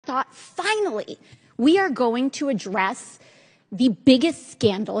thought, finally, we are going to address the biggest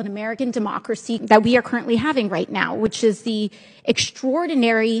scandal in American democracy that we are currently having right now, which is the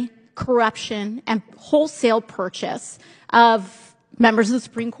extraordinary corruption and wholesale purchase of members of the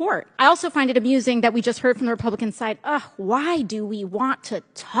Supreme Court. I also find it amusing that we just heard from the Republican side, why do we want to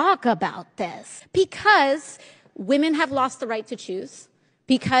talk about this? Because women have lost the right to choose,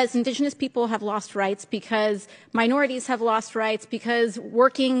 because indigenous people have lost rights, because minorities have lost rights, because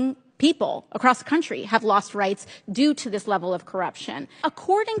working people across the country have lost rights due to this level of corruption.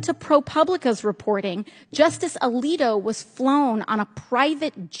 According to ProPublica's reporting, Justice Alito was flown on a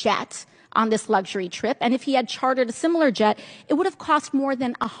private jet on this luxury trip, and if he had chartered a similar jet, it would have cost more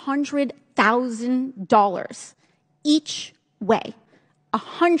than $100,000 each way.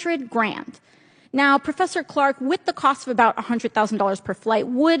 $100,000. Now, Professor Clark, with the cost of about $100,000 per flight,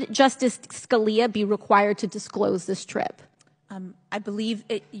 would Justice Scalia be required to disclose this trip? I believe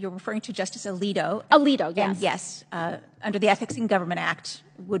you're referring to Justice Alito. Alito, yes. And yes, under the Ethics in Government Act,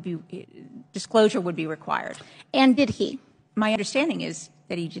 disclosure would be required. And did he? My understanding is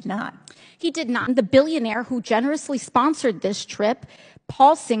that he did not. He did not. The billionaire who generously sponsored this trip,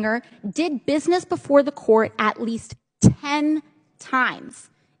 Paul Singer, did business before the court at least 10 times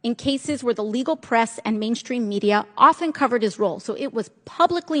in cases where the legal press and mainstream media often covered his role. So it was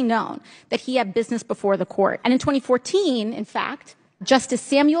publicly known that he had business before the court. And in 2014, in fact, Justice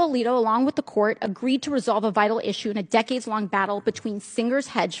Samuel Alito, along with the court, agreed to resolve a vital issue in a decades-long battle between Singer's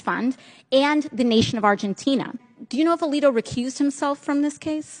hedge fund and the nation of Argentina. Do you know if Alito recused himself from this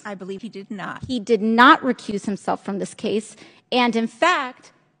case? I believe he did not. He did not recuse himself from this case. And in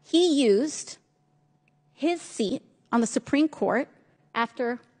fact, he used his seat on the Supreme Court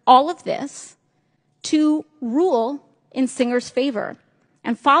after all of this to rule in Singer's favor.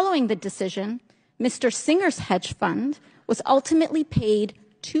 And following the decision, Mr. Singer's hedge fund was ultimately paid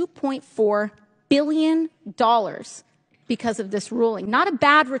 $2.4 billion because of this ruling. Not a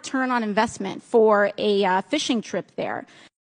bad return on investment for a fishing trip there.